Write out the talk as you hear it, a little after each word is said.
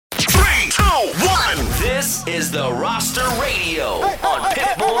1. This is the Roster Radio on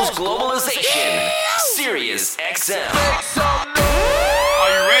Pitbull's Globalization, Sirius XM. Are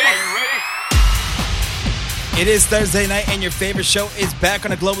you ready? It is Thursday night, and your favorite show is back on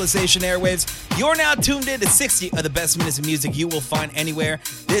the Globalization airwaves. You're now tuned in to 60 of the best minutes of music you will find anywhere.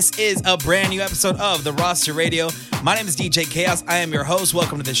 This is a brand new episode of the Roster Radio. My name is DJ Chaos. I am your host.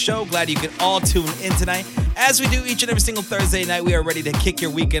 Welcome to the show. Glad you could all tune in tonight. As we do each and every single Thursday night, we are ready to kick your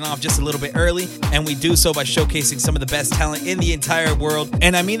weekend off just a little bit early, and we do so by showcasing some of the best talent in the entire world.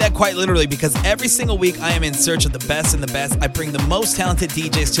 And I mean that quite literally, because every single week I am in search of the best and the best. I bring the most talented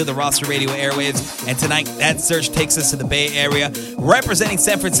DJs to the Roster Radio airwaves, and tonight that search takes us to the Bay Area, representing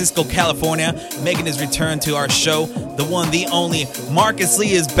San Francisco, California, making his return to our show. The one, the only, Marcus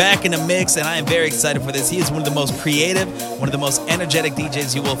Lee is back in the mix, and I am very excited for this. He is one of the most creative, one of the most energetic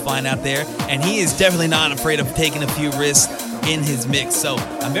DJs you will find out there, and he is definitely not afraid of taking a few risks in his mix. So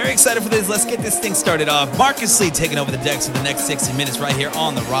I'm very excited for this. Let's get this thing started off. Marcus Lee taking over the decks for the next 60 minutes right here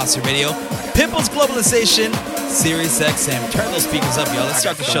on the Roster Radio. Pitbull's Globalization, Sirius XM. Turn those speakers up, y'all. Let's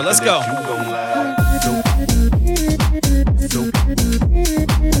start the show. Let's go.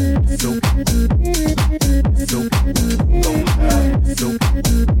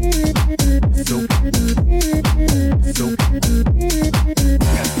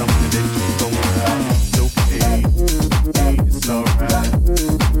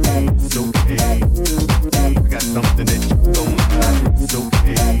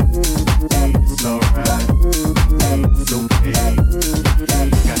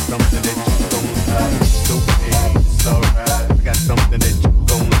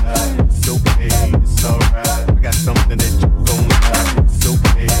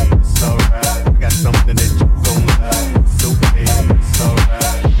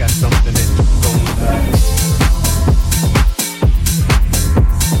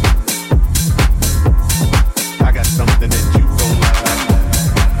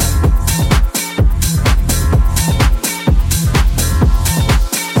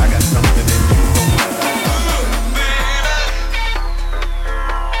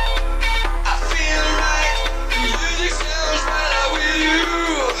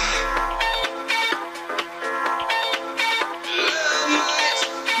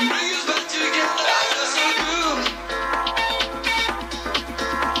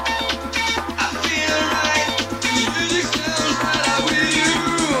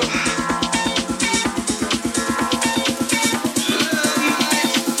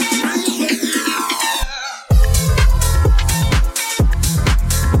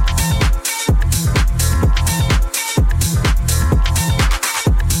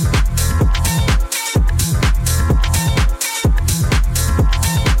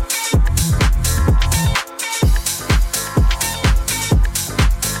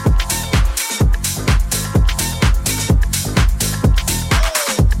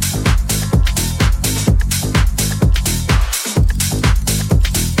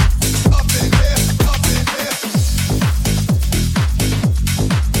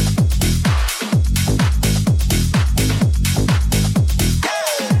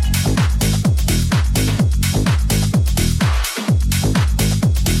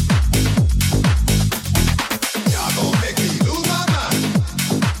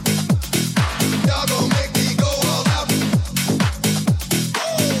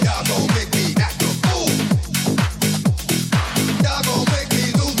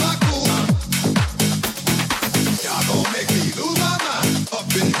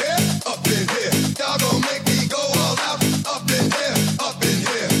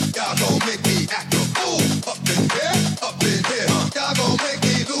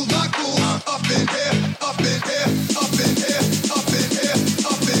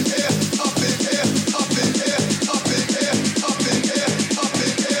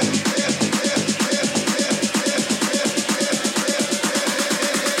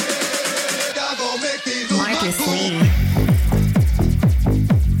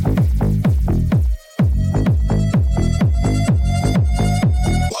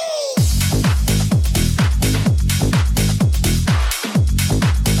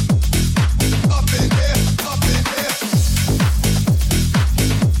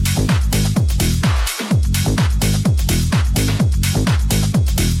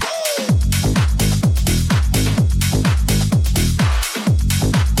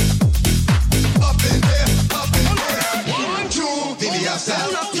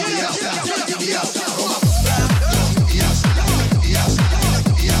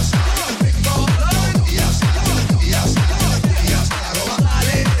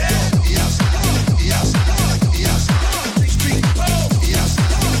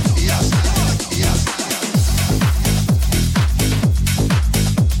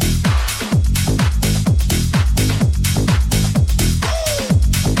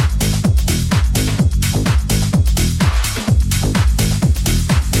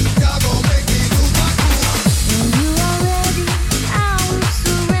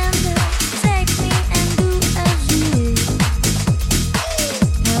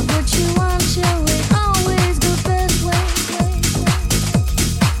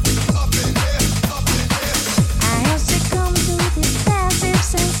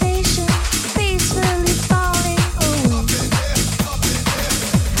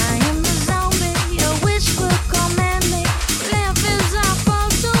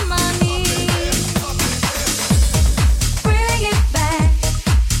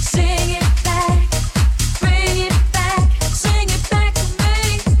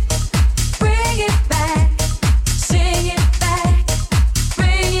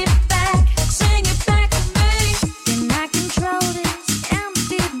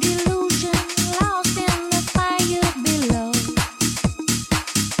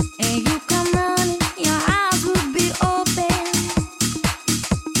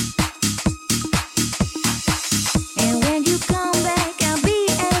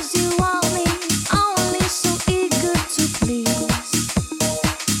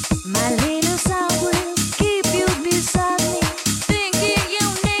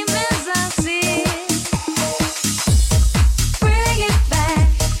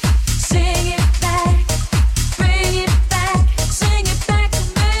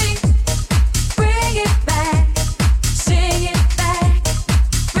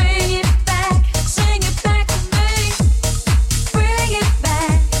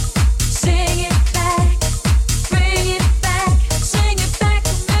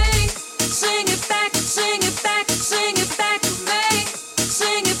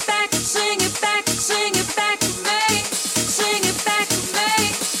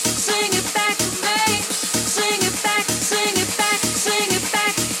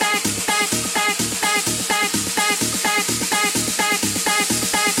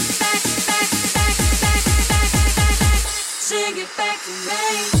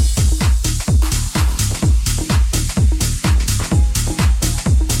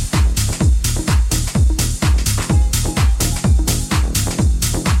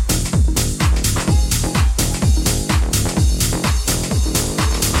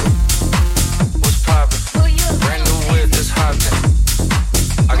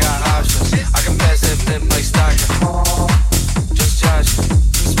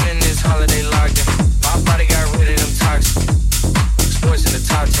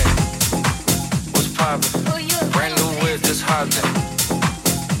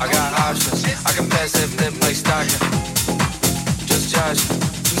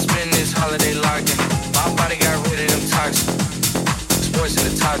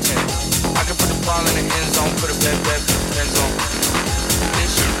 foul chain. I can put the ball in the end zone, put it back, back, end zone. This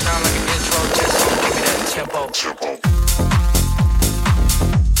shit sound like an intro, just so give me that tempo.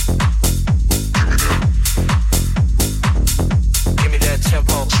 Give me that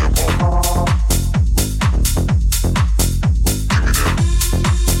tempo.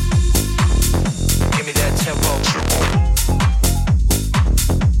 Give me that tempo.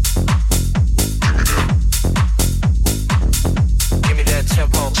 Give me that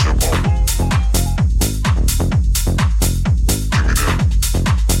tempo.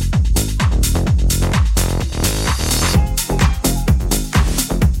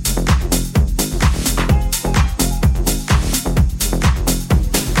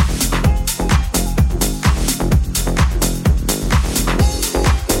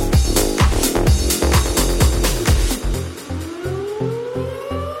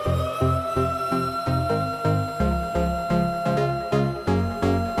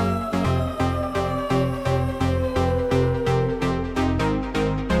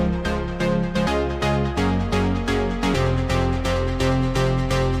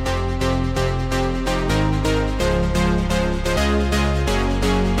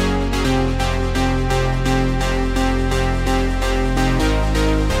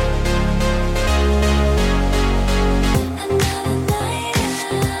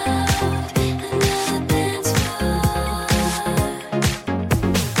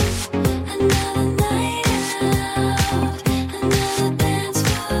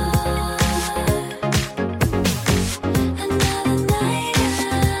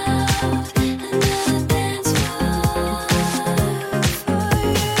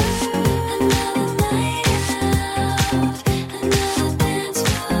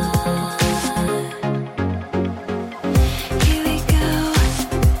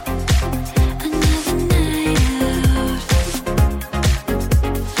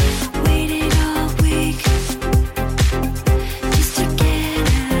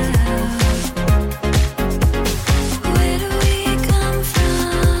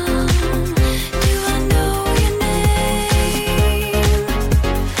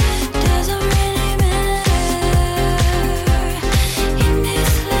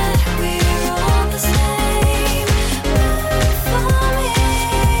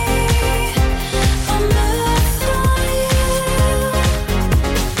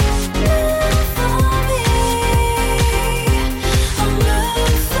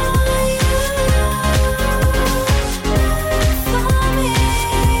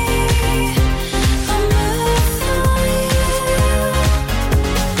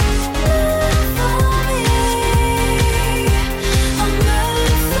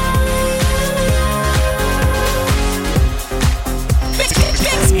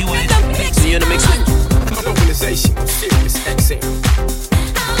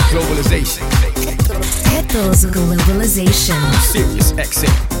 Globalization. Sirius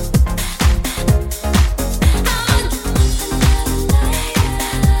XM.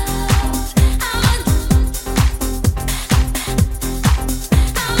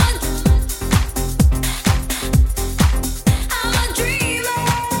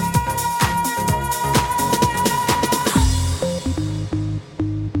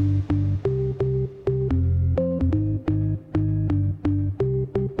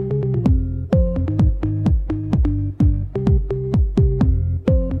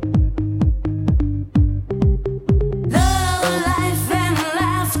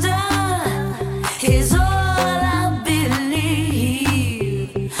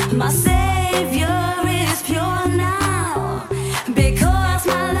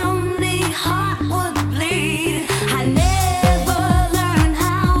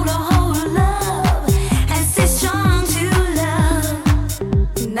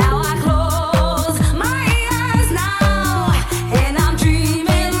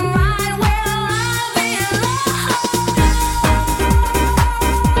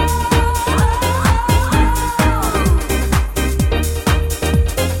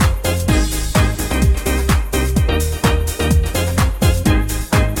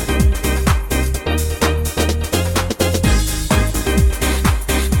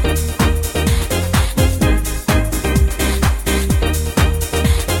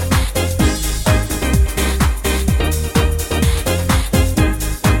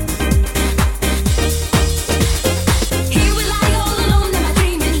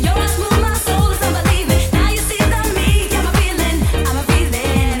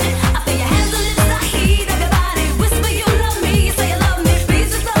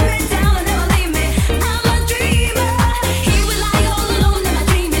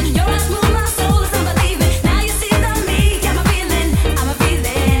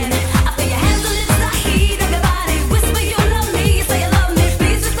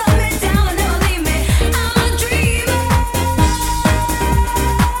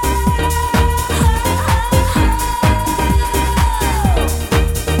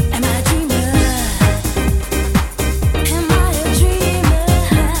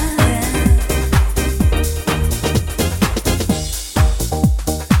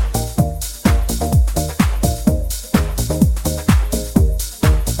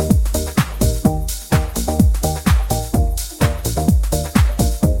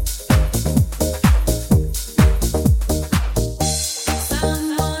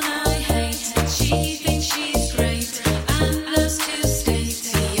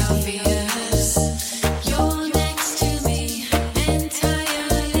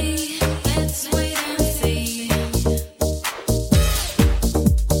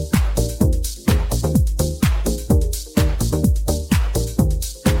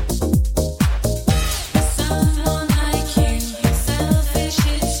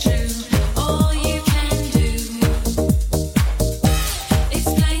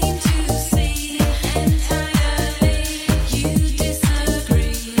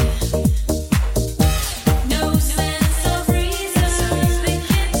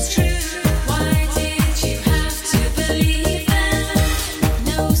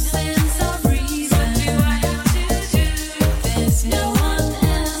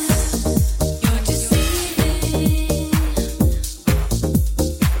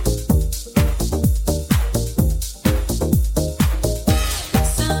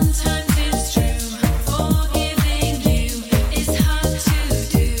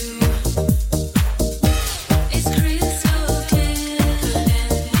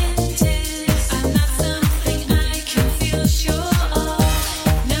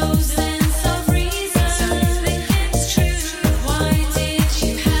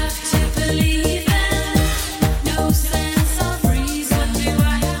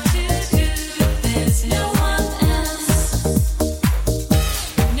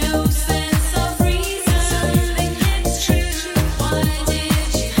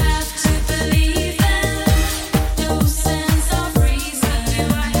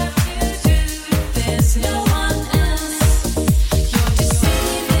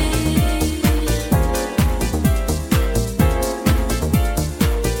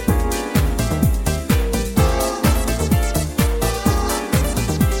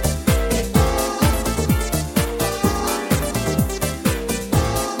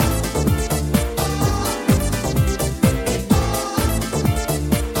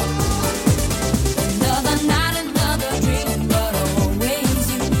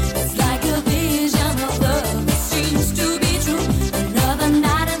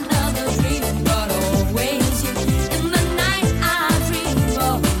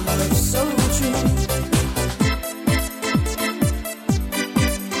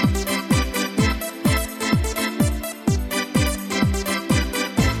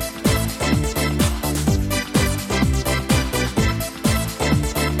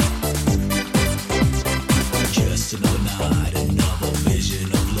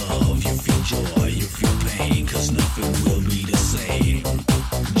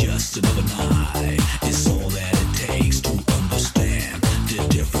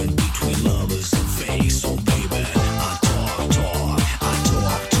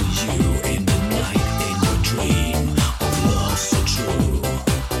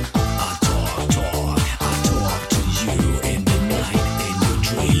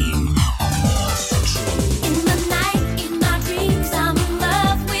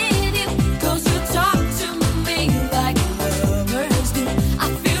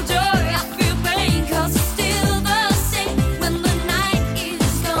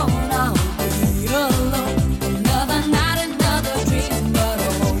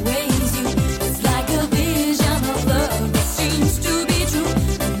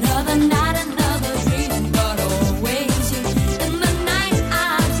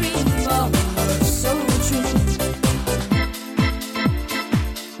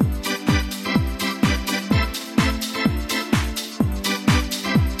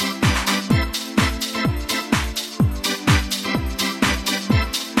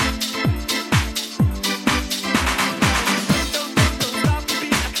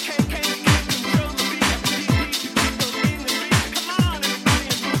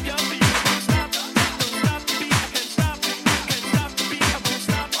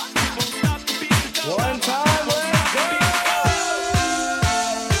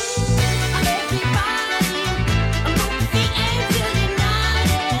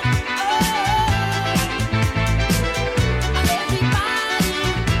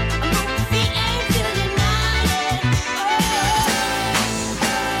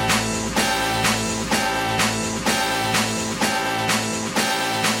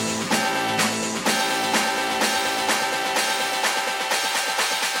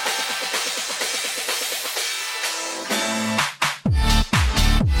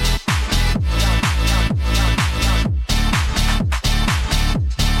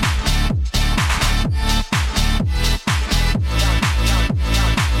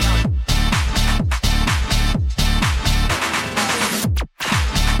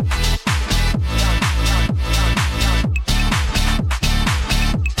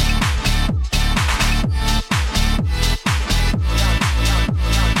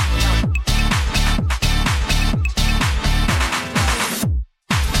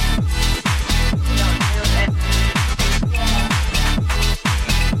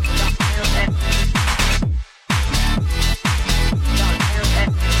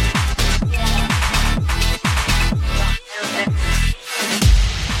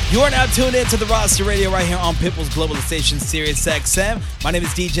 You are now tuned in to the Roster Radio right here on Pitbull's Globalization Sirius XM. My name is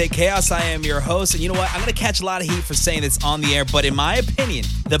DJ Chaos. I am your host. And you know what? I'm going to catch a lot of heat for saying this on the air. But in my opinion,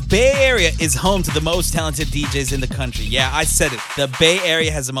 the Bay Area is home to the most talented DJs in the country. Yeah, I said it. The Bay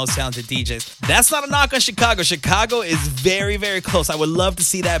Area has the most talented DJs. That's not a knock on Chicago. Chicago is very, very close. I would love to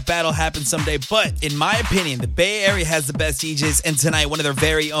see that battle happen someday. But in my opinion, the Bay Area has the best DJs. And tonight, one of their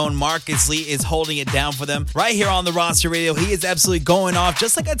very own, Marcus Lee, is holding it down for them. Right here on the Roster Radio, he is absolutely going off.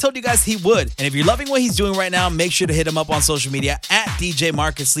 Just like I told told you guys he would. And if you're loving what he's doing right now, make sure to hit him up on social media at DJ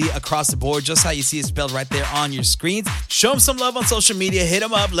Marcus Lee across the board, just how you see it spelled right there on your screens. Show him some love on social media. Hit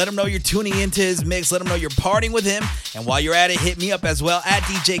him up. Let him know you're tuning into his mix. Let him know you're partying with him. And while you're at it, hit me up as well at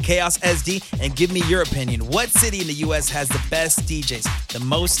DJ Chaos SD and give me your opinion. What city in the U.S. has the best DJs, the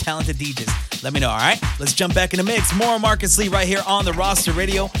most talented DJs? Let me know, all right? Let's jump back in the mix. More Marcus Lee right here on the Roster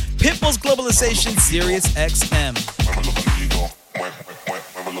Radio. Pitbull's Globalization, Sirius XM.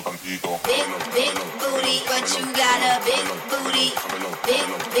 Big booty, but you got a big booty.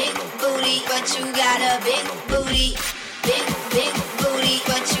 Big booty, but you got a big booty. Big booty,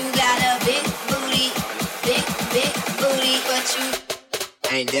 but you got a big booty. Big booty, but you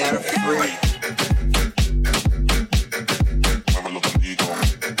ain't that a freak?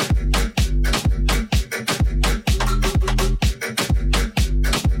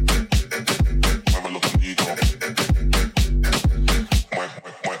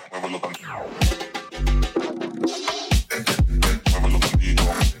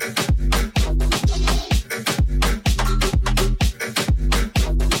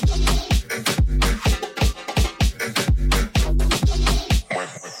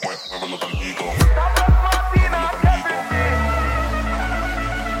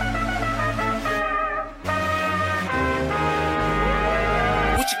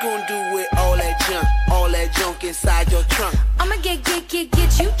 inside your trunk. I'ma get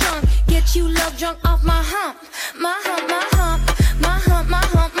you drunk, get you love drunk off my hump, my hump, my hump, my hump, my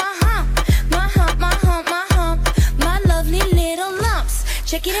hump, my hump, my hump, my hump, my hump, my lovely little lumps.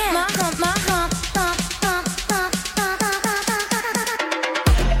 Check it out, my hump, my hump, hump, hump, hump, hump, hump,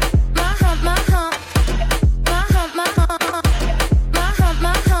 my hump, my hump, my hump, my hump, my hump,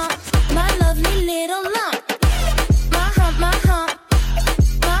 my hump, my lovely little lump, my hump, my hump.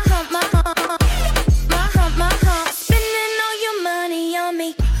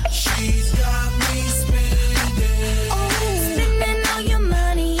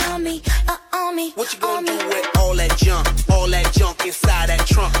 What you gonna do with all that junk inside that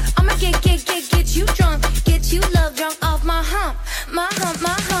trunk? I'ma get you drunk, get you love drunk off my hump, my hump, my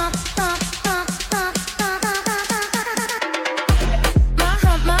hump, hump, hump, hump, hump, hump, my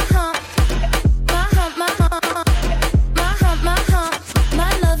hump, my hump, my hump, my hump, my hump, my hump,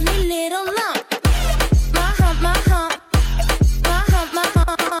 my lovely little lump, my hump, my hump, my hump, my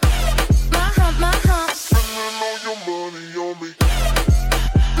hump, my hump, my hump. Spending all your money on me.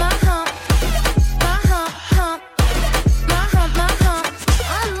 My hump.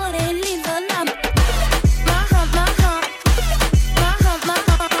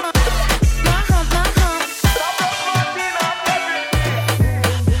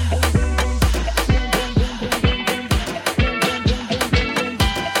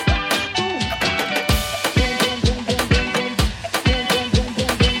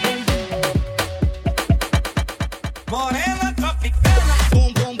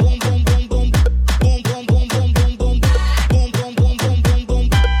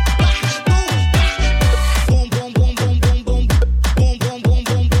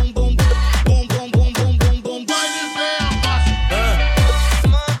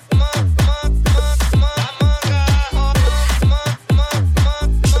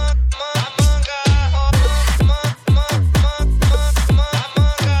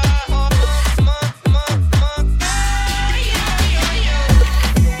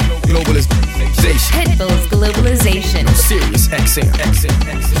 Pitbull's Globalization. Sirius XM.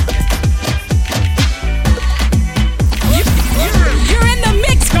 You're in the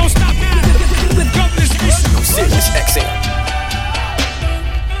mix. Don't stop now. With Globalization. Sirius XM.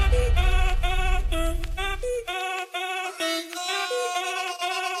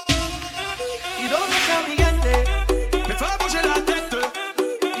 ¿Y dónde está mi gente? Me fait bouger la tête.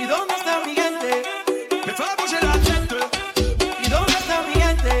 ¿Y dónde está mi gente? Me fait bouger la tête. ¿Y dónde está mi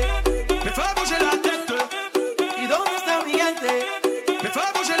gente? Me fait bouger la tête. ¿Y dónde está mi gente? Me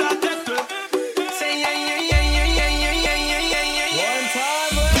fait bouger la tête. Say yeah, yeah, yeah, yeah, yeah, yeah, yeah, yeah, yeah, yeah. One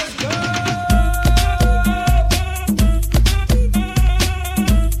time, let's go.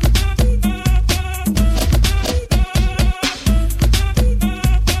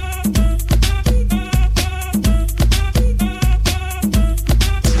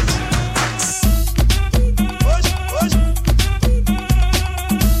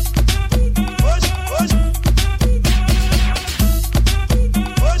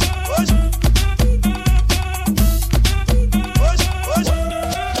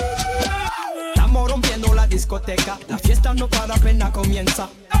 La fiesta no para, apenas comienza.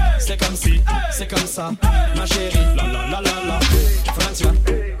 C'est comme si, c'est comme ça, ma chérie. La la la la la. Francia,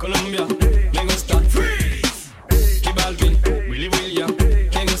 Colombia, me gusta. Freeze. Balvin, Willy William,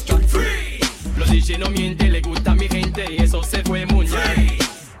 me gusta. DJ no miente, le gusta a mi gente y eso se fue muy bien.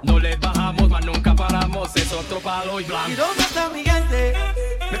 No le bajamos, mas nunca paramos, es otro palo y blanco. ¿Y dónde está mi gente?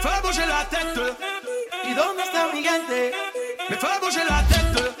 Me fais bouger la tête. ¿Y dónde está mi gente? Me fais bouger la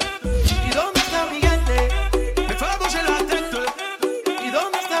tête. ¿Y dónde está mi gente? Me fais bouger la tête. ¿Y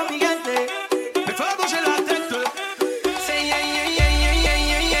dónde está mi gente? Me fais bouger la tête. Say yeah, yeah, yeah, yeah, yeah,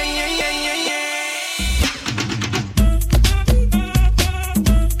 yeah, yeah, yeah, yeah, yeah, yeah.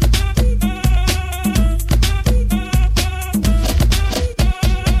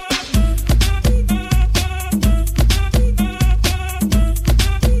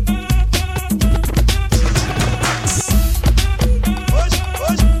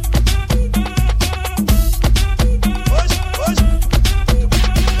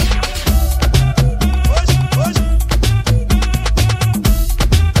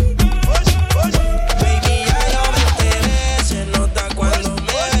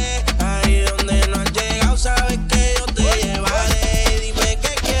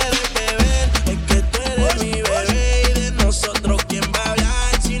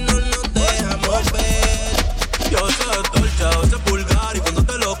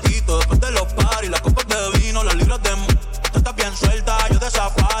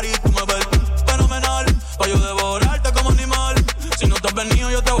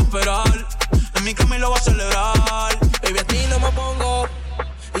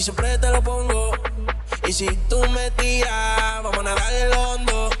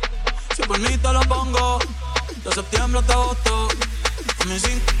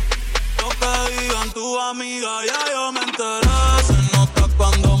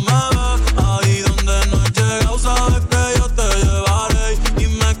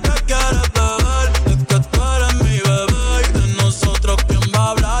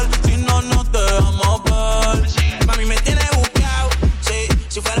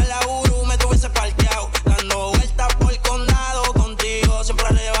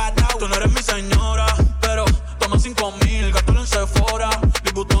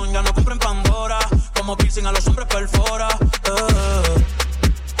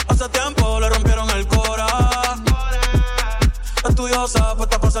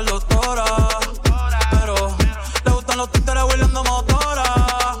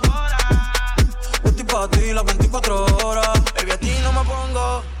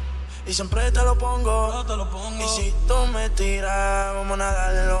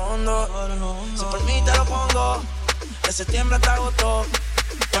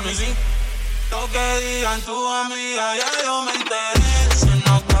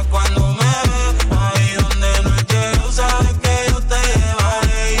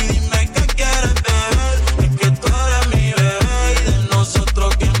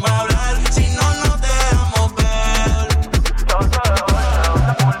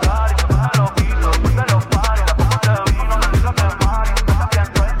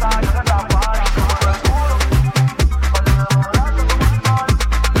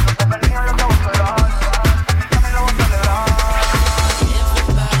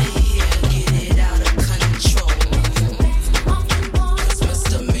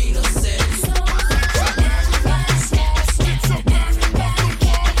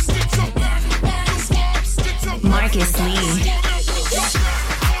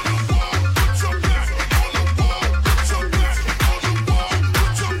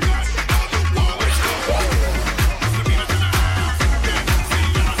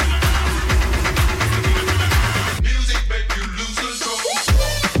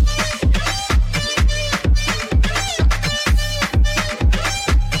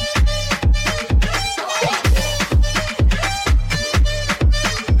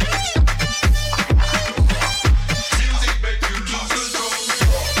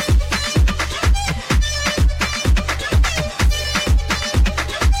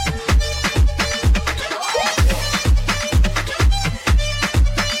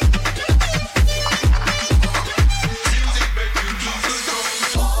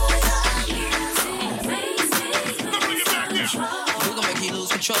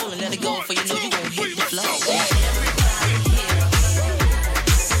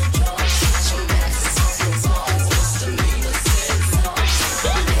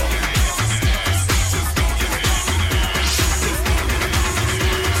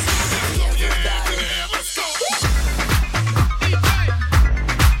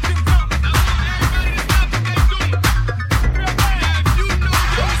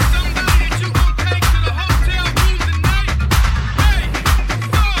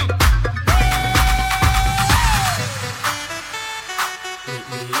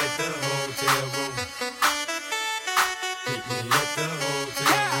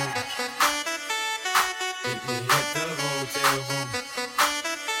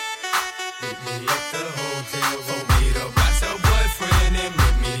 me at the hotel room. Get up out your boyfriend and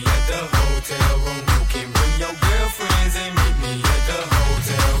meet me at the hotel room. You can bring your girlfriends and meet me at the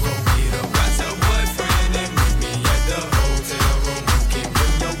hotel room. Get up out your boyfriend and meet me at the hotel room. You can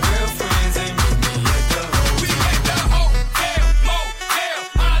bring your girlfriends and meet me at the hotel room. We at the hotel, motel,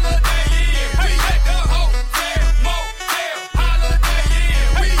 Holiday Inn. We at the hotel, motel, Holiday Inn.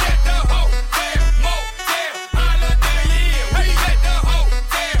 We at the hotel, motel, Holiday Inn. We at the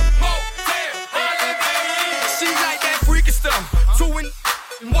hotel, motel, Holiday Inn. She like that freaky stuff. Two and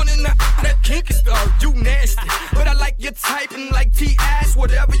one in the that kinky stuff. You nasty, but I like your type and like T-ass,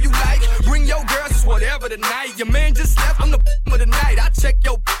 whatever you like. Bring your girls, it's whatever tonight. Your man just left, I'm the of the night. I check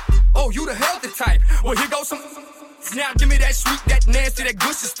your oh, you the healthy type. Well, here goes some. Now give me that sweet, that nasty, that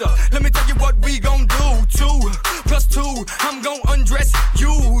gushy stuff. Let me tell you what we gon' do. 2 plus 2, I'm gon' undress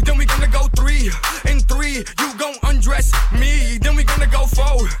you. Then we gonna go 3 and 3, you gon' undress me. Then we gonna go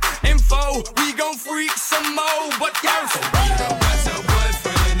 4 and 4, we gon' freak some more. But first, get up out your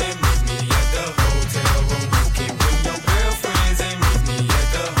boyfriend and meet me at the hotel room. You can bring your girlfriends and meet me at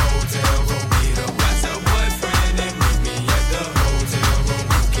the hotel room. Get up out your boyfriend and meet me at the hotel room.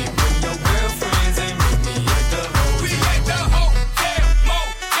 You can bring your girlfriends and meet me at the hotel room. We at the hotel,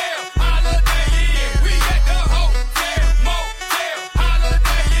 motel, Holiday Inn. We at the hotel, motel,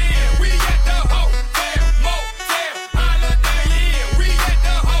 Holiday Inn. We at the hotel, motel, Holiday Inn. We at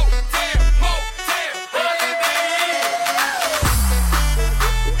the hotel, motel, Holiday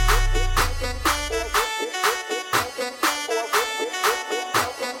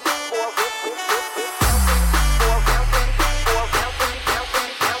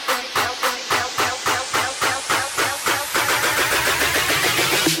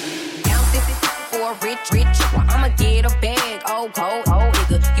For a rich, well, I'ma get a bag, oh, cold, oh,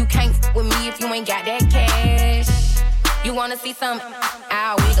 nigga. You can't f with me if you ain't got that cash. You wanna see some?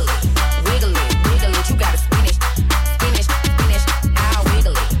 I'll wiggle it, wiggle it, wiggle it. You gotta spin it, spin it, spin it. I'll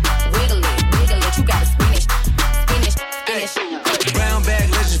wiggle it, wiggle it, wiggle it. You gotta spin it, spin it, spin it. Brown bag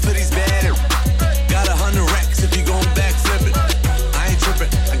legends for these bad. Got 100 racks if you gon' backflip it. I ain't trippin',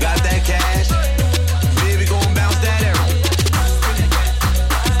 I got that cash. Baby gon' bounce that arrow.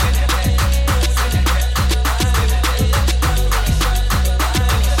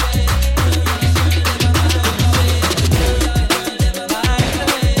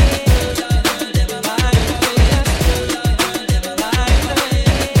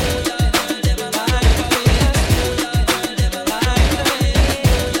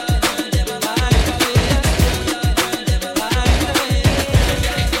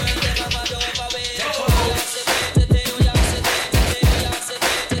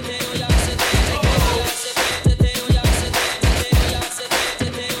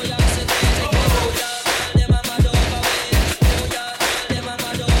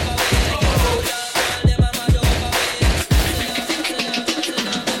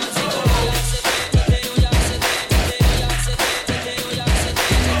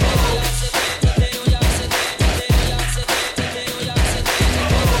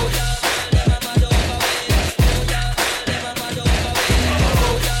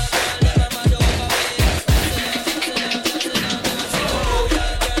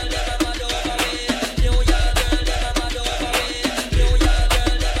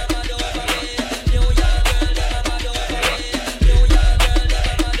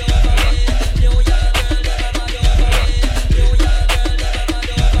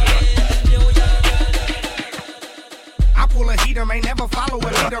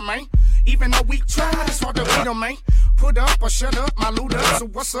 Even though we try, it's hard to beat 'em, man. Put up or shut up, my loot up. So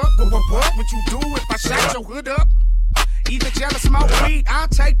what's up? What would you do if I shot your hood up? Either jealous, smoke weed, I'll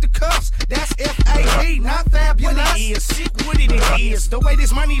take the cuffs. That's F-A-B, not fabulous. What it is, sick with it is. The way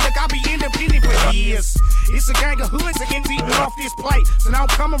this money look, I'll be independent for years. It's a gang of hoods against eating off this plate. So don't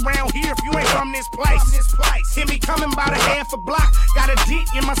come around here if you ain't from this place. Hear me coming by the half a block. Got a dent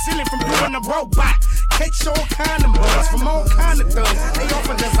in my ceiling from doing the robot. Catch all kind of buzz from all kind of thugs. They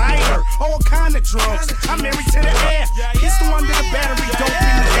offer designer, all kind of drugs. I'm married to the air. It's the one to the battery, dope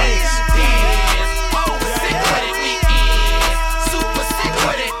in the ass. Oh, sick with it, we is super sick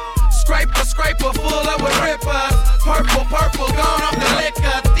with it. Scraper, full up with rippers. Purple, gone off the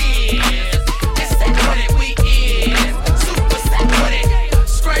liquor thieves. It's sick with it, we is super sick with it.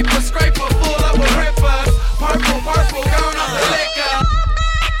 Scraper, full up with rippers. Purple, gone off the liquor.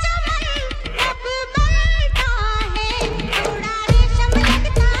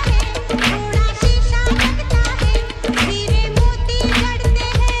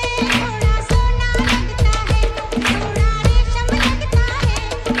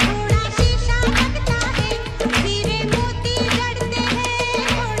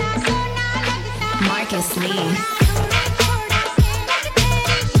 Marcus Lee.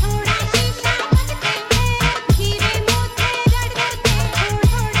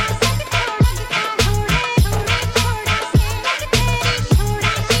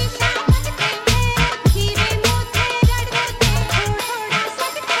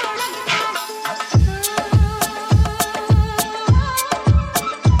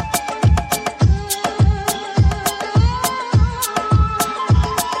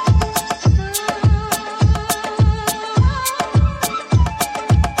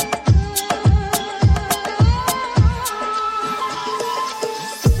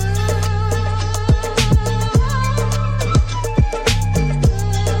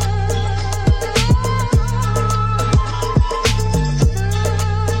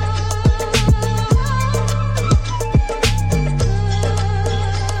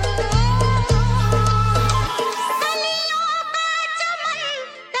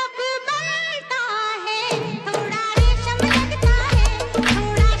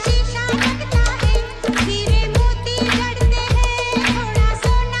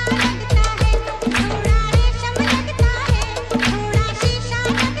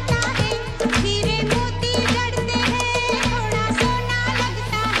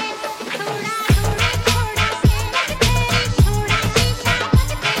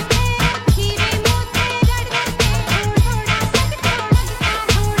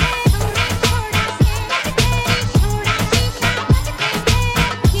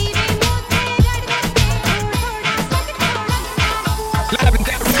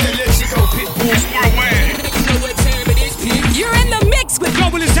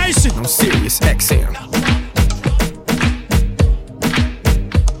 On Sirius XM.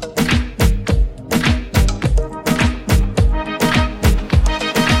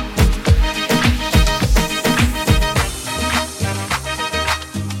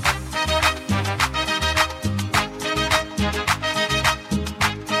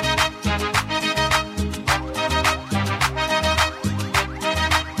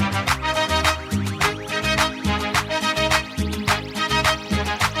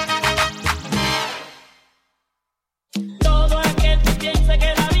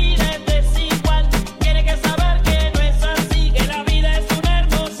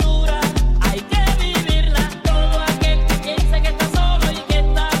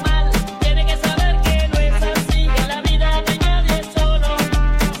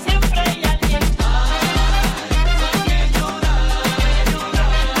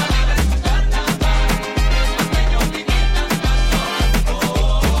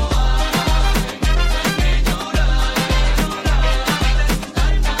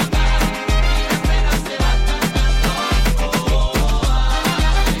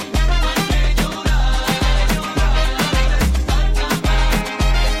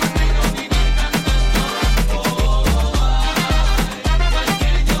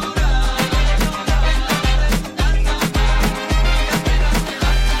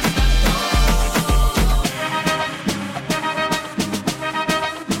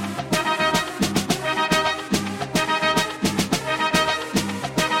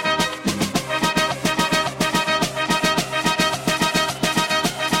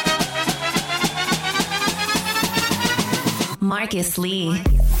 Marcus Lee.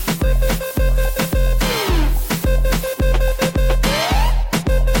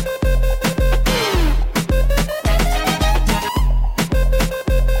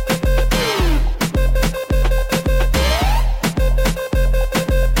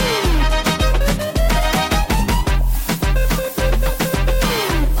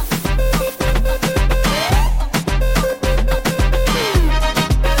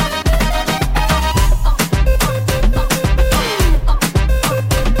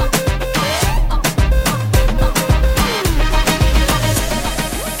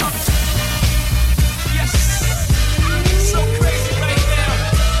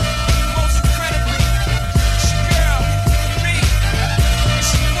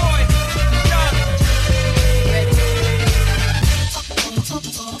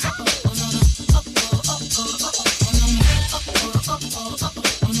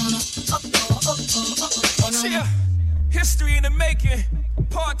 History in the making,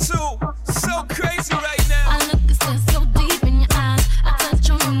 part 2. So crazy right now. I look so deep in your eyes. I touch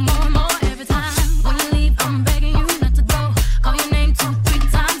on you more and more every time. When you leave, I'm begging you not to go. Call your name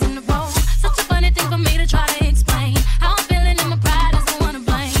 2-3 times in a row. Such a funny thing for me to try to explain. How I'm feeling and my pride is the one to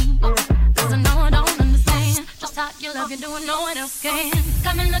blame. Cause I know I don't understand just how you love you doing no one else can.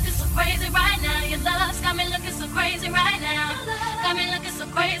 Got me looking so crazy right now. Your love's got me looking so crazy right now. Got me looking so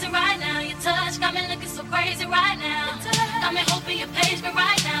crazy right now. Your touch got me looking so crazy right now. Got me hoping you page me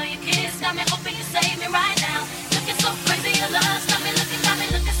right now. Your kiss got me hoping you save me right now.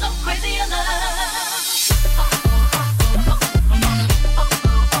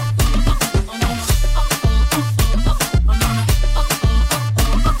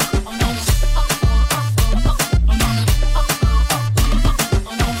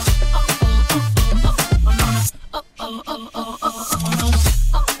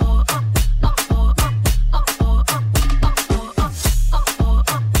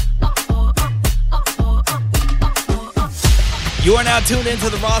 You are now tuned into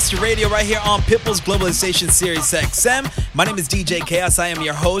the Roster Radio right here on Pitbull's Globalization Series XM. My name is DJ Chaos. I am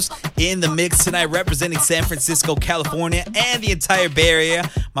your host in the mix tonight, representing San Francisco, California, and the entire Bay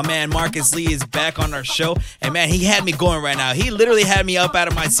Area. My man Marcus Lee is back on our show, and man, he had me going right now. He literally had me up out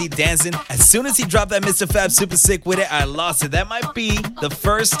of my seat dancing. As soon as he dropped that Mr. Fab Super Sick with it, I lost it. That might be the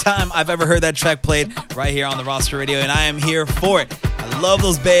first time I've ever heard that track played right here on the Roster Radio, and I am here for it. I love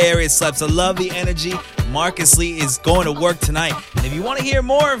those Bay Area slaps. I love the energy. Marcus Lee is going to work tonight, and if you want to hear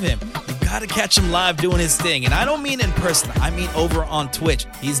more of him, you gotta catch him live doing his thing. And I don't mean in person, I mean over on Twitch.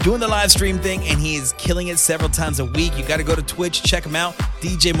 He's doing the live stream thing, and he is killing it several times a week. You gotta go to Twitch, check him out.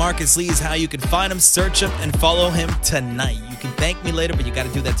 DJ Marcus Lee is how you can find him, search him, and follow him tonight. You can thank me later, but you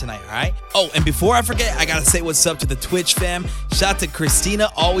gotta do that tonight, all right? Oh, and before I forget, I gotta say what's up to the Twitch fam. Shout out to Christina,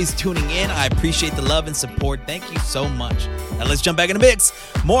 always tuning in. I appreciate the love and support. Thank you so much. Now let's jump back in the mix.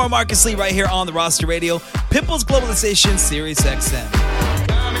 More Marcus Lee right here on the Roster Radio, Pitbull's Globalization Series XM.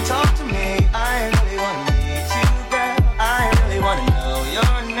 Come and talk to me. I really want to meet you, girl. I really want to know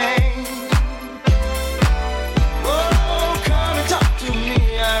your name. Oh, come and talk to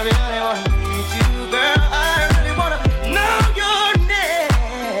me. I really want to meet you, girl. I really want to know your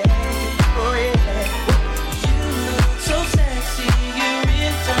name. Oh, yeah. You look so sexy. You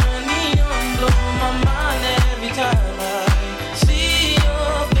really turn me on. Blow my mind every time I see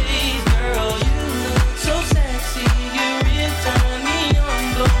your face, girl. You look so sexy. You really turn me on.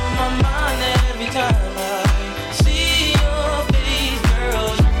 Blow my mind every time I see your face,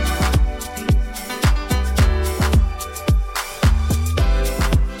 girl.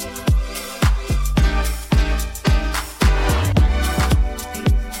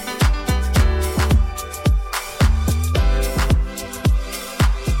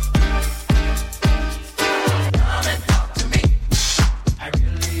 Come and talk to me. I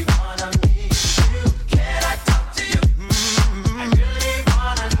really wanna meet you. Can I talk to you? I really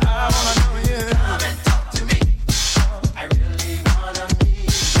wanna know you. Come and talk to me. I really wanna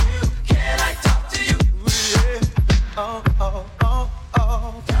meet you. Can I talk to you? Oh, oh, oh,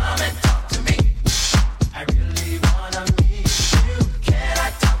 oh. Come and talk to me. I really wanna meet you. Can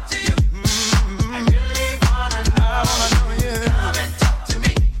I talk to you? I really wanna know you. Come and talk to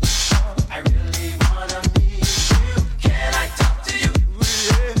me. I really wanna meet you. Can I talk to you?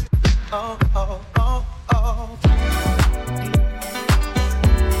 Oh, oh, oh, oh.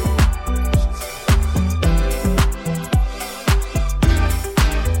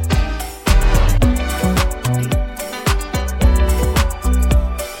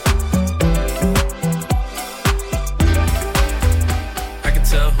 I can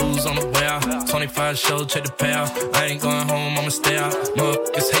tell who's on the way out. 25 show, check the payout. I ain't going home, I'ma stay out.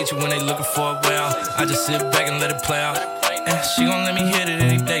 Motherfuckers hate you when they looking for a way out. I just sit back and let it play out. And she gon' let me hit it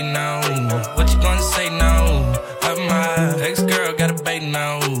any day now. What you gonna say now? My ex-girl got a bait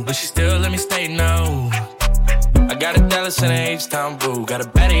now, but she still let me stay now. I got a Dallas and a H-Town boo. Got a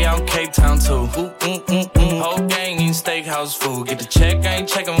baddie out in Cape Town too. Whole gang eating steakhouse food. Get the check, I ain't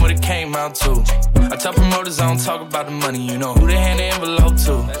checking what it came out to. I tell promoters I don't talk about the money. You know who they hand the envelope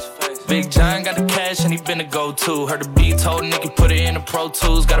to. Big John got the cash and he been a go-to. Heard the beat told Nicky put it in the Pro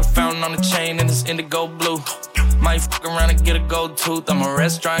Tools. Got a fountain on the chain and it's indigo blue. Might fuck around and get a gold tooth. I'm a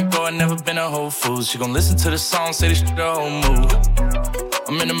restaurant goer, never been a Whole Foods. She gon' listen to the song, say this shit the whole mood.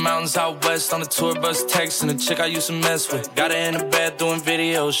 I'm in the mountains out west on the tour bus texting the chick I used to mess with. Got her in the bed doing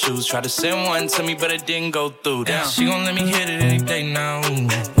video shoots. Tried to send one to me, but it didn't go through. Damn, she gon' let me hit it any day now.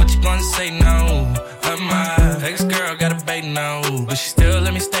 What you gonna say now? My ex-girl got a bait now, but she still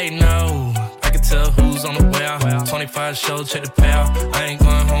let me stay now. I can tell who's on the way out. 25 show, check the payout. I ain't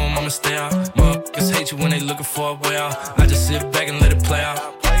going home, I'ma stay out. Motherfuckers hate you when they looking for a way out. I just sit back and let it play out.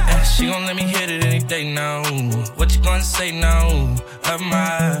 And she gon' let me hit it any day now. What you gonna say now?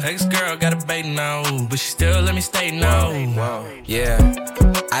 My ex-girl got a bait now, but she still let me stay now. Yeah,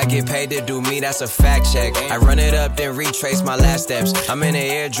 I get paid to do me, that's a fact check. I run it up, then retrace my last steps. I'm in the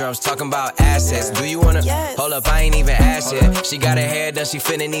eardrums, talking about assets. Do you wanna? Hold up, I ain't even asked yet. She got her hair done, she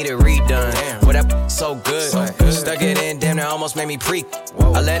finna need it redone. What up, so good. Stuck it in, damn, that almost made me preak.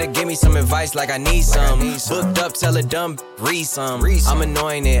 I let her give me some advice like I need some. Booked up, tell her dumb, read some. I'm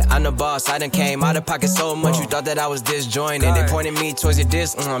annoying it, I'm the boss, I done came out of pocket so much. You thought that I was disjointed. They pointed me towards your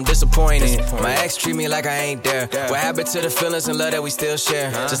diss, I'm disappointed. My ex treat me like I ain't there. What happened to the feelings and love that we still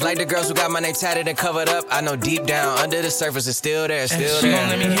share? Just like the girls who got my name tatted and covered up, I know deep down, under the surface it's still there, still there. She gon'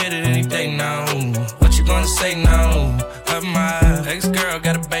 let me hit it any day now. What you gonna say now? My ex-girl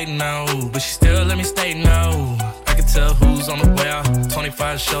got a bait now, but she still let me stay now. I can tell who's on the way out.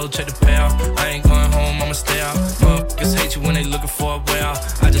 25 show, check the payout. I ain't going home, I'ma stay out. Motherfuckers hate you when they looking for a way out.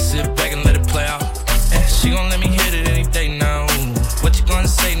 I just sit back and let it play out. And she gon' let me hit it any day now.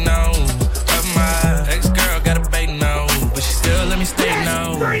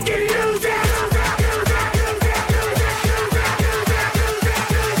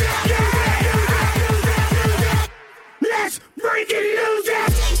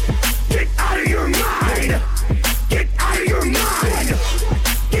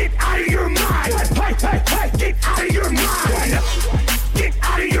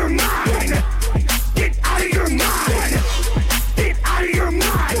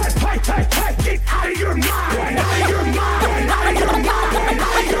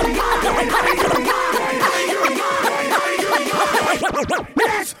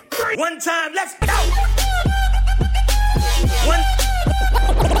 One time, let's go.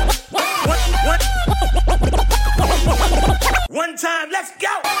 One time, let's go.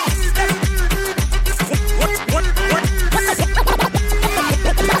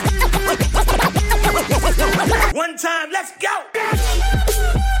 One time, let's go.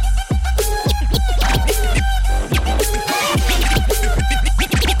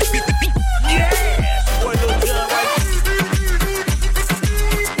 Yes, boy, little gun right.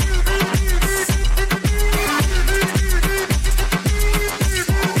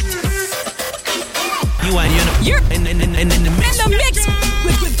 You and you're in the mix. In the mix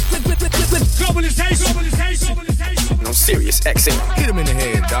with globalization. No Sirius XM. Hit him in the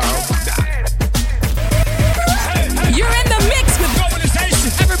head, dog. You're in the mix with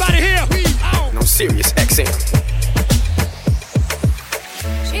globalization. Everybody here, we out. No Sirius XM.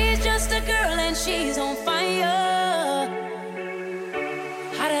 She's just a girl and she's on fire.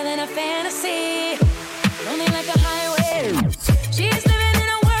 Hotter than a fantasy. Lonely like a highway. She's living in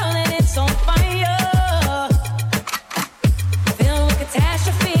a world and it's on fire. Filled with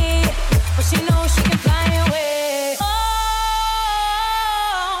catastrophe. But she knows she can fly away. Oh,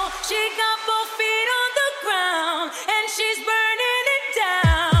 she got both feet on the ground and she's burning it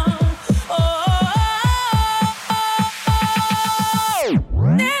down. Oh,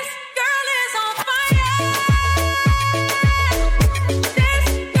 this girl is on fire. This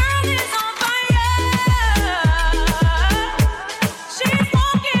girl is on fire.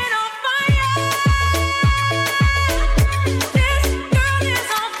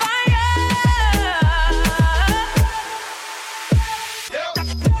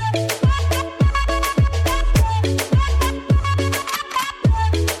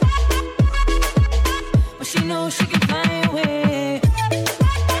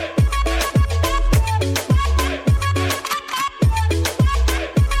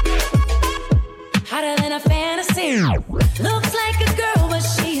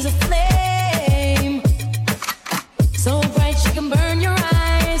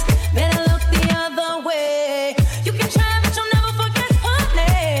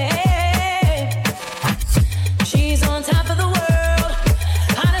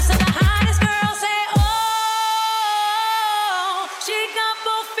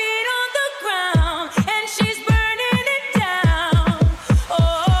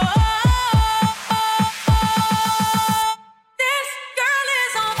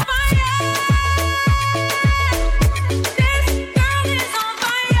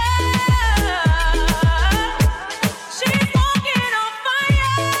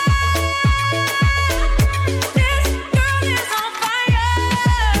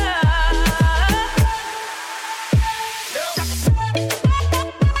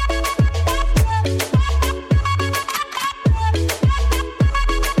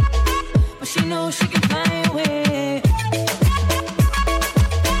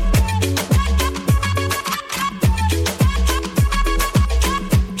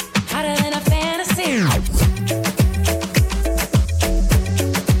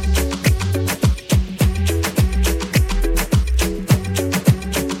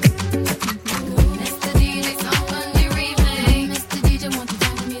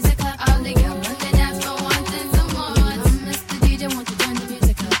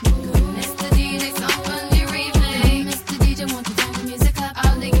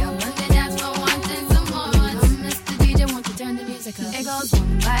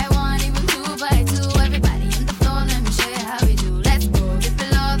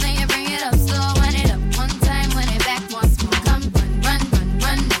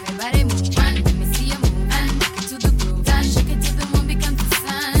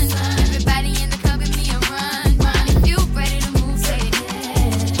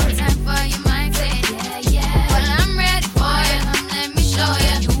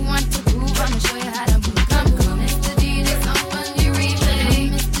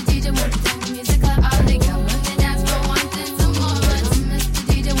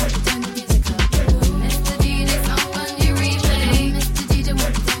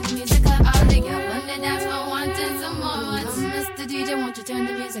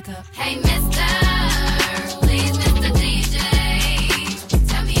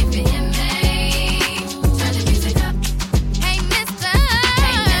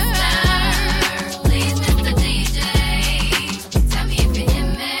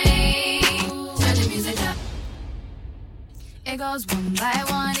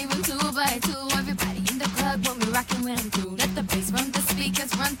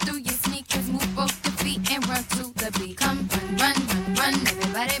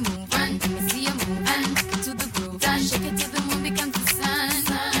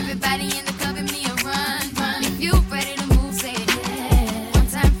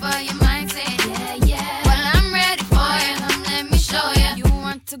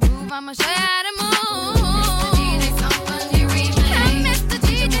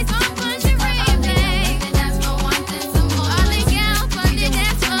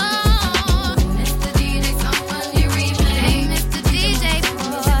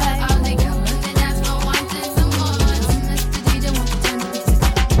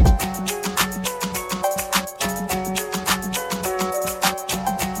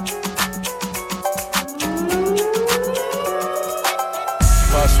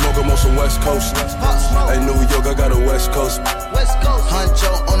 West Coast. Hey, New York, I got a West Coast. West Coast.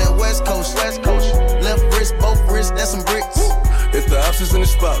 Huncho on that West Coast. West Coast. Left wrist, both wrists, that's some bricks. If the ops is in the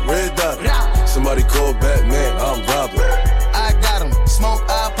spot, red dot. Somebody call Batman, I'm robbing. I got him, smoke,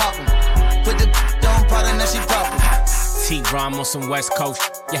 I pop him. Put the on powder, now she poppin'. T-Rom on some West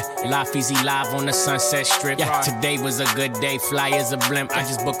Coast. Yeah, Life Easy live on the Sunset Strip. Yeah, today was a good day, fly as a blimp. I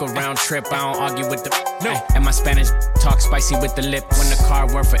just book a round trip, I don't argue with the no. And my Spanish talk spicy with the lip. When the car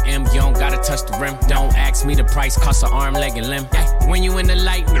worth for M, you don't gotta touch the rim. Don't ask me the price, cost an arm, leg, and limb. When you in the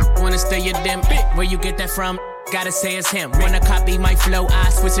light, wanna stay your dim. Where you get that from? Gotta say it's him. Wanna copy my flow, I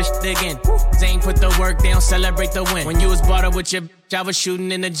switch the shit again. Zane put the work down, celebrate the win. When you was bought up with your I was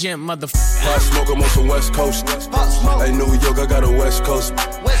shooting in the gym, motherfucker. Pop smoke, I'm on some West Coast. Hey, New York, I got a West Coast.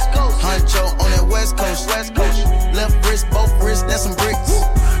 West Coast. Huncho on that West Coast. West Coast. Left wrist, both wrists, that's some bricks.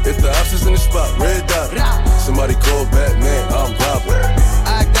 If the ops is in the spot, red dot. Somebody call Batman, I'm robbing.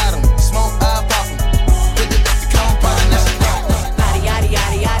 I got him, smoke, I pop him. Put the on powder, now she poppin'. Yaddy,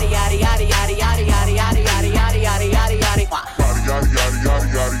 yaddy, yaddy, yaddy, yaddy, yaddy, yaddy, yaddy, yaddy, yaddy, yaddy, yaddy, yaddy, yaddy, yaddy.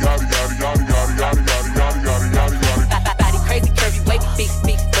 Body crazy, curvy, wavy, big,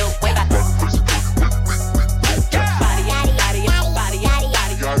 big, little wavy. Body, yaddy, yaddy, body, yaddy,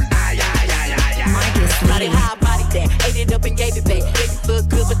 yaddy. Body high, body that. Ate it up and gave it back. Baby look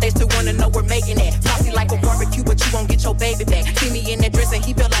good, but they still wanna know we're making it. Saucy like a barbecue, but you won't get your baby back. See me in that dress and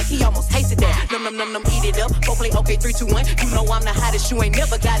he felt like he almost tasted that. Num, num, num, num, eat it up. Go play, okay, 3, 2, 1. You know I'm the hottest, you ain't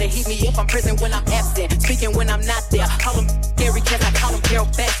never gotta heat me up. I'm present when I'm absent, speaking when I'm not there. Call him Gary Kent, I call him Carol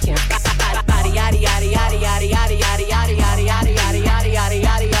Baskin. Body, yaddy, yaddy, yaddy, yaddy, yaddy, yaddy, yaddy, yaddy, yaddy, yaddy, yaddy, yaddy,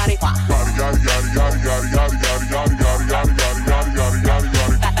 yaddy, yaddy.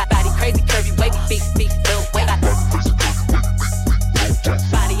 Body crazy, curvy, wavy, big, big, little wavy.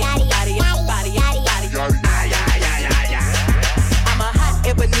 Body, yaddy, yaddy, body, yaddy, yaddy. I'm a hot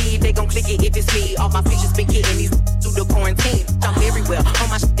ebony, they gon' click it if it's me. All my features been getting these through the quarantine. I'm everywhere, on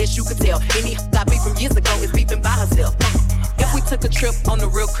my shit that you could tell. Any I beat from years ago is beefing by herself. If we took a trip on the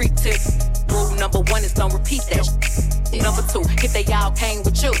real creep tip, rule number 1 is don't repeat that. Number 2, if they all came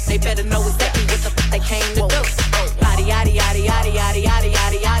with you, they better know exactly what the they came to do. Body, yaddy, yaddy, yaddy, yaddy, yaddy,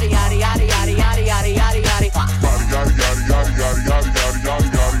 yaddy, yaddy, yaddy, yaddy, yaddy, yaddy, yaddy, yaddy, yaddy.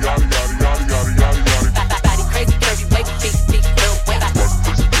 Body crazy, curvy, wavy, big, big, little wavy.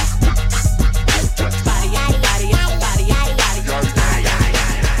 Body, yaddy, yaddy, body, yaddy, yaddy.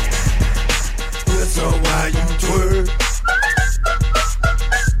 So why you twerk?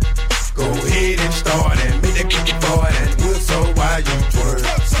 Go ahead and start and make that kick forward and good. So why you twerk?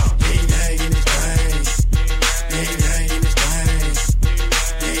 Yin yang in this thing, yin yang in this thing,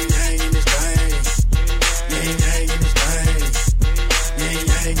 yin yang in this thing, yin yang in this thing, yin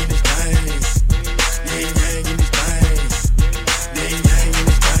yang in this thing, yin yang in this thing, yin yang in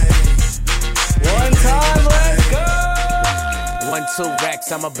this thing. One time, let's go. 1, 2 racks,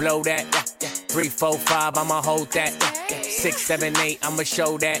 I'ma blow that. 3, 4, 5, I'ma hold that. 6, 7, 8, I'ma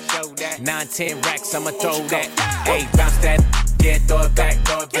show that. 9, 10 racks, I'ma throw that. 8, bounce that, yeah, throw it back.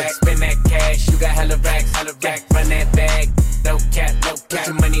 Spin that cash, you got hella racks. Run that bag, no cap. Put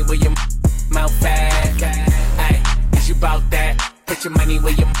your money where your mouth at. Ay, is you bout that? Put your money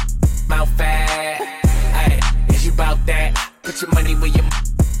where your mouth at. Ay, is you bout that? Put your money where your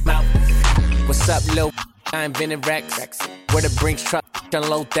mouth. What's up, lil'? I invented racks. Where the Brinks truck,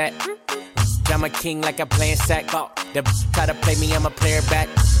 unload that. I'm a king like I'm playing sack. The try to play me, I'm a player back.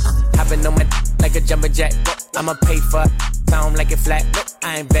 Hopping on my like a jumper jack. I'ma pay for it, sound like it flat.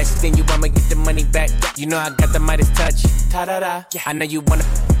 I invest in you, I'ma get the money back. You know I got the Midas touch. Ta-da-da. I know you wanna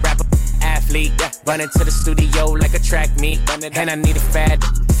rap a athlete. Run into the studio like a track meet. And I need a fad,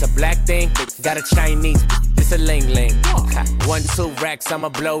 it's a black thing. Got a Chinese, it's a ling-ling. 1, 2 racks, I'ma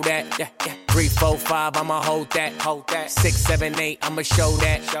blow that. 3, 4, 5, I'ma hold that. 6, 7, 8, I'ma show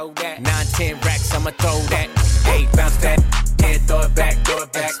that. 9, 10 racks, I'ma throw that. 8, bounce that, yeah, throw it back.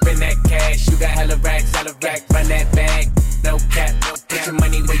 Spin that cash, you got hella racks. Run that bag, no cap. Put your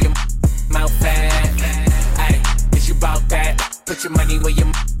money where your mouth at. Ay, is you bout that? Put your money where your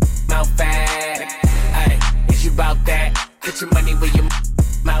mouth at. Ay, is you bout that? Put your money where your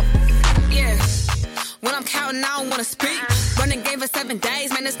mouth. Yeah. When I'm counting, I don't wanna speak. Running game for 7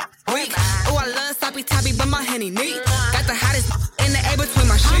 days, man, it's weak. Oh, I love sloppy toppy, but my henny neat. Got the hottest in the air between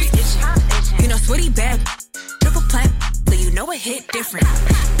my sheets. You know, sweaty bad, triple plat, so you know it hit different.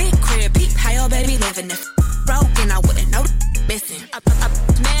 Big crib, peep, how your baby living. If broken, I wouldn't know missing. I'm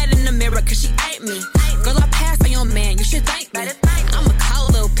mad in the mirror, cause she ate me. Girl, I passed on your man, you should thank me. I'm a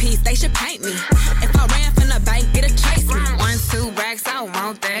cold little piece, they should paint me. If I ran from the bank, get a chase me. 1, 2 racks, I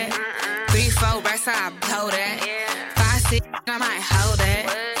want that. 3, 4 racks, I blow that. 5, 6, I might hold that.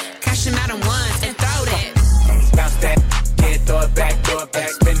 Cash him out and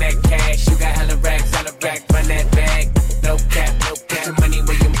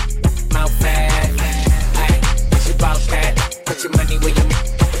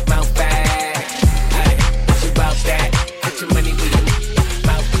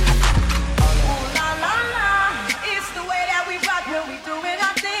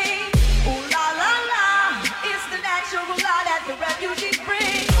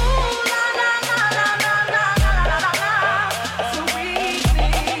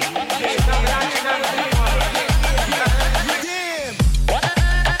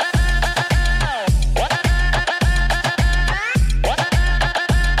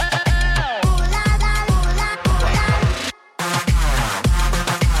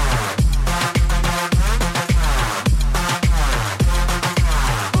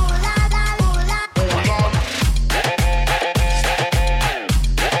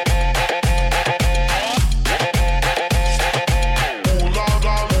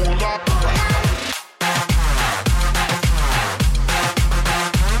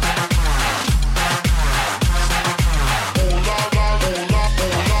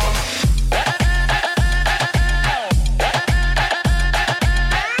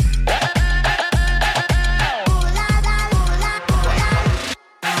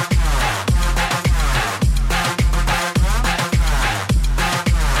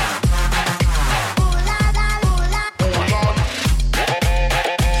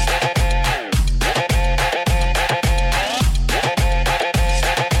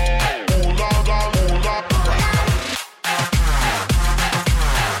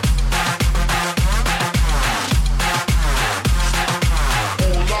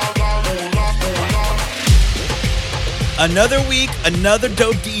Another week, another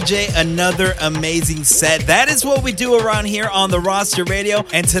dope DJ, another amazing set. That is what we do around here on the Roster Radio.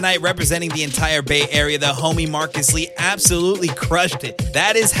 And tonight, representing the entire Bay Area, the homie Marcus Lee absolutely crushed it.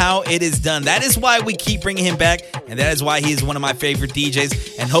 That is how it is done. That is why we keep bringing him back. And that is why he is one of my favorite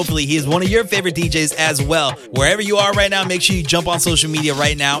DJs. And hopefully he is one of your favorite DJs as well. Wherever you are right now, make sure you jump on social media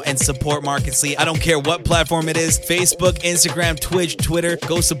right now and support Marcus Lee. I don't care what platform it is. Facebook, Instagram, Twitch, Twitter.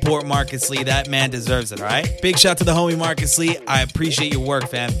 Go support Marcus Lee. That man deserves it, all right? Big shout out to the homie Marcus Lee. I appreciate your work,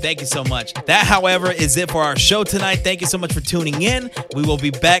 fam. Thank you so much. That, however, is it for our show tonight. Thank you so much for tuning in. We will be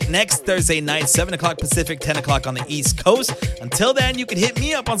back next Thursday night, 7 o'clock Pacific, 10 o'clock on the East Coast. Until then, you can hit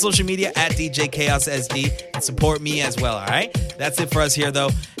me up on social media at DJ Chaos SD and support me as well, all right? That's it for us here,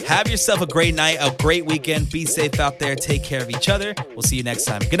 though. Have yourself a great night, a great weekend. Be safe out there. Take care of each other. We'll see you next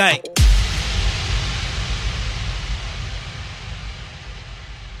time. Good night.